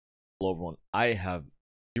Hello everyone. I have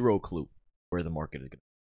zero clue where the market is going.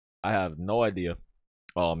 I have no idea.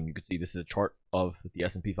 You can see this is a chart of the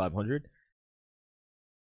SP 500.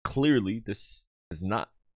 Clearly, this is not.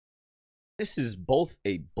 This is both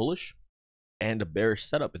a bullish and a bearish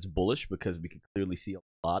setup. It's bullish because we can clearly see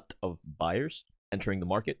a lot of buyers entering the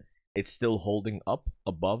market. It's still holding up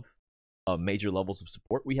above major levels of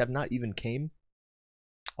support. We have not even came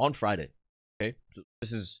on Friday. Okay, so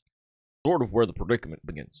this is sort of where the predicament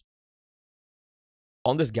begins.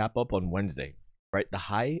 On this gap up on Wednesday, right, the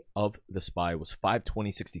high of the SPY was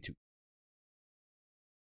 520.62.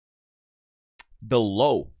 The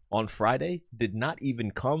low on Friday did not even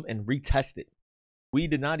come and retest it. We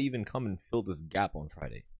did not even come and fill this gap on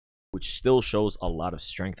Friday, which still shows a lot of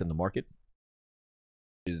strength in the market,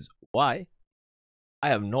 which is why I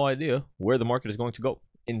have no idea where the market is going to go.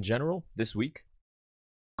 In general, this week,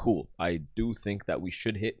 cool. I do think that we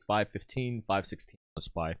should hit 515, 516 on the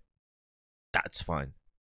SPY. That's fine.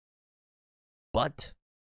 But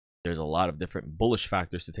there's a lot of different bullish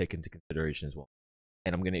factors to take into consideration as well.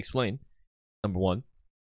 And I'm going to explain. Number one,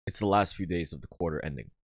 it's the last few days of the quarter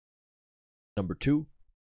ending. Number two,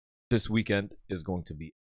 this weekend is going to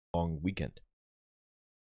be a long weekend.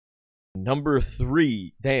 Number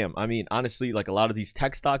three, damn, I mean, honestly, like a lot of these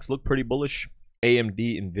tech stocks look pretty bullish.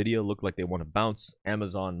 AMD, NVDA look like they want to bounce.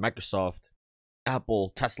 Amazon, Microsoft,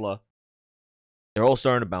 Apple, Tesla, they're all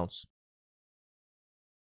starting to bounce.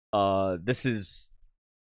 This is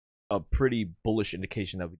a pretty bullish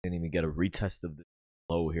indication that we didn't even get a retest of the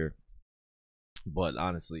low here. But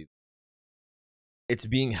honestly, it's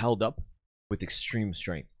being held up with extreme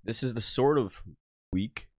strength. This is the sort of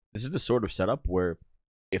week, this is the sort of setup where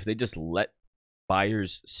if they just let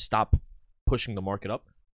buyers stop pushing the market up,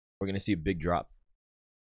 we're going to see a big drop.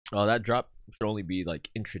 That drop should only be like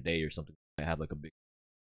intraday or something. I have like a big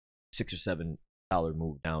 $6 or $7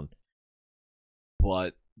 move down.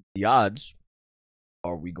 But the odds,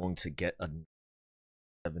 are we going to get a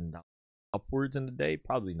 $7 upwards in the day?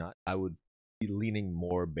 Probably not. I would be leaning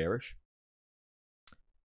more bearish.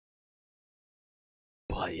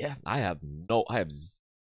 But yeah, I have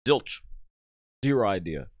zilch, zero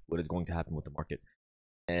idea what is going to happen with the market.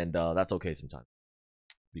 And that's okay sometimes,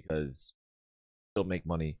 because still make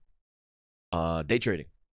money day trading,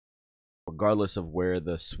 regardless of where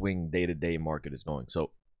the swing day-to-day market is going.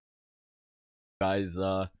 So guys,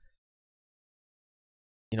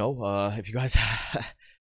 if you guys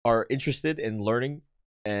are interested in learning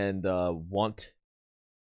and want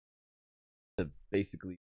to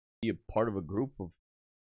basically be a part of a group of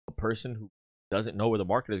a person who doesn't know where the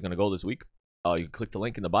market is going to go this week, you can click the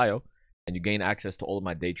link in the bio and you gain access to all of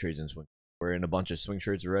my day trades and swing. We're in a bunch of swing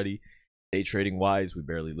trades already. Day trading wise, we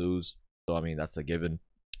barely lose. So I mean, that's a given.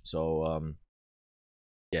 So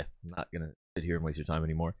yeah, I'm not gonna sit here and waste your time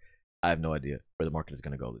anymore. I have no idea where the market is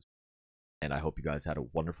going to go this week. And I hope you guys had a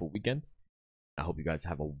wonderful weekend. I hope you guys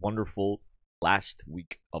have a wonderful last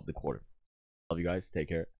week of the quarter. Love you guys. Take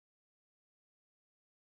care.